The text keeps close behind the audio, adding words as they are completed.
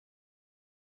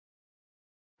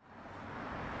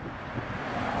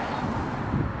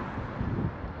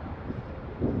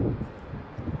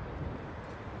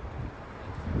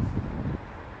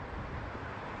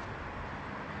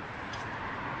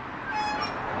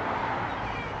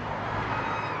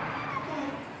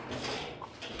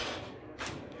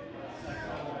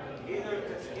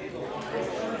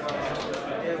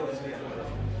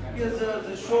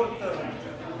short term.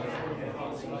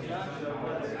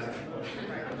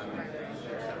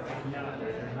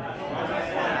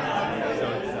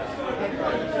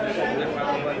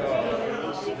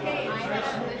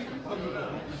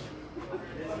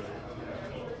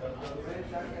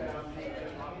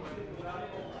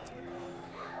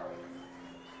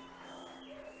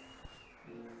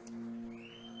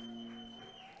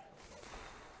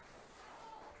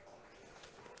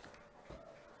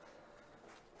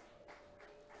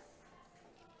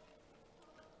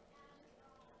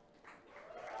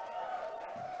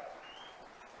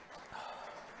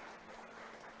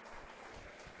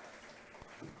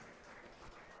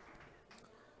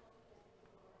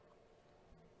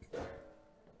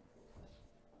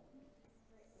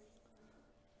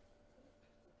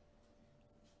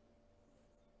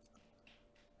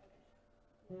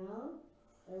 Now,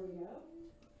 there we go.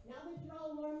 Now that you're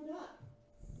all warmed up,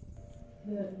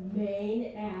 the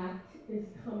main act is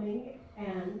coming,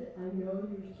 and I know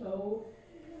you're so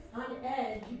on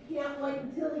edge. You can't wait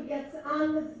until he gets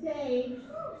on the stage.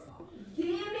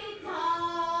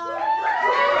 Dimitar!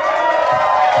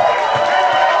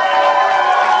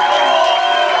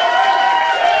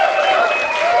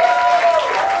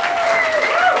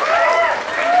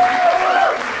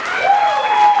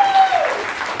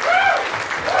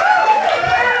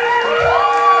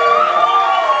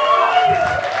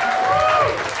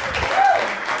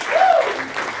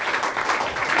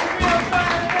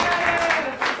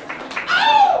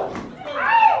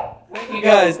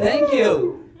 Guys, thank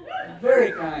you.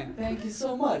 Very kind. Thank you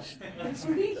so much. Thanks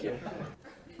for being here.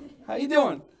 How you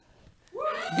doing?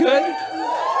 Good?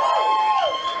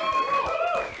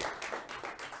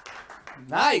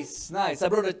 Nice, nice. I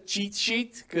brought a cheat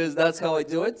sheet because that's how I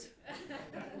do it.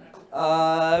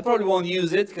 I probably won't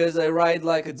use it because I write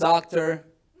like a doctor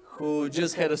who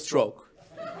just had a stroke.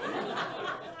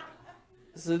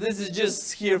 So this is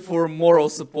just here for moral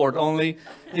support only.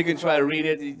 You can try to read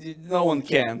it. No one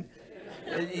can.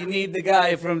 You need the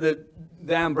guy from the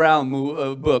Dan Brown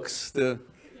books to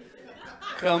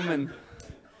come and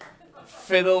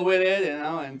fiddle with it, you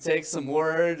know, and take some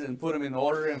words and put them in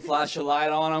order and flash a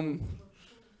light on them.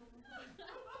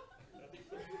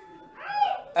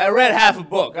 I read half a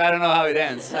book. I don't know how it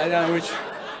ends. I don't know which.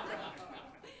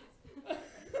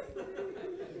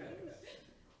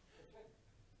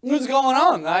 What's going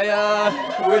on?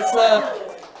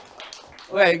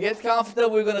 Okay, get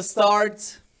comfortable. We're gonna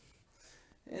start.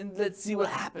 And let's see what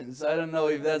happens. I don't know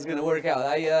if that's going to work out.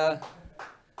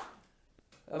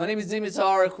 My name is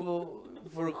Dimitar,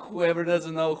 for whoever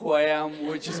doesn't know who I am,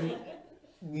 which is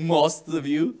most of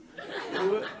you.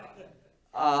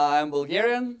 I'm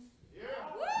Bulgarian.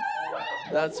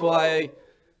 That's why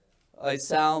I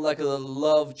sound like a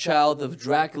love child of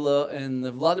Dracula and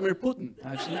Vladimir Putin,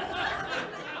 actually.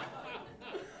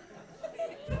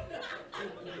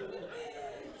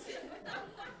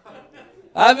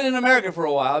 I've been in America for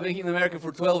a while. I've been in America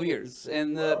for 12 years.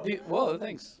 And, whoa,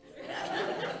 thanks.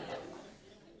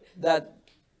 That,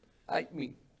 I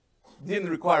mean, didn't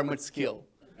require much skill,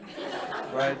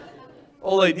 right?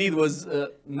 All I did was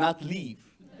not leave.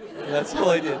 That's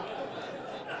all I did.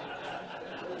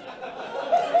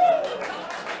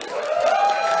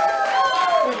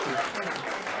 Thank you.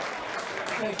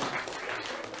 Thank you.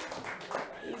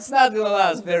 It's not going to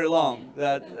last very long.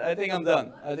 I think I'm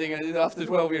done. I think after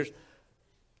 12 years.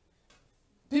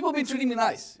 People have been treating me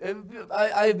nice.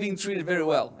 I've been treated very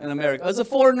well in America. As a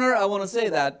foreigner, I want to say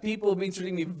that. People have been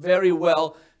treating me very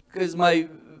well because my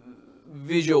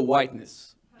visual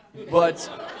whiteness. But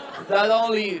that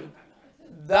only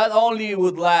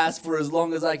would last for as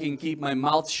long as I can keep my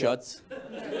mouth shut.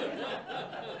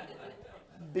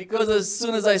 Because as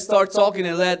soon as I start talking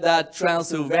and let that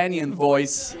Transylvanian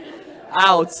voice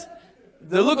out,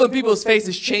 the look on people's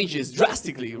faces changes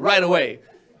drastically right away.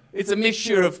 It's a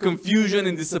mixture of confusion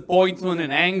and disappointment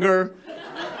and anger.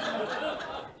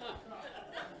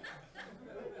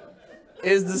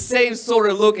 It's the same sort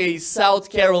of look a South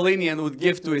Carolinian would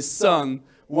give to his son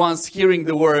once hearing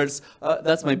the words,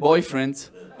 "That's my boyfriend,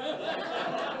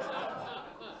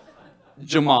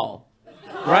 Jamal."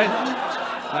 Right?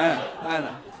 I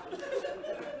know.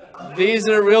 These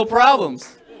are real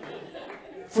problems.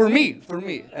 For me,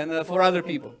 and for other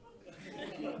people.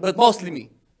 But mostly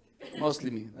me.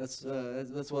 Mostly me. That's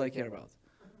what I care about.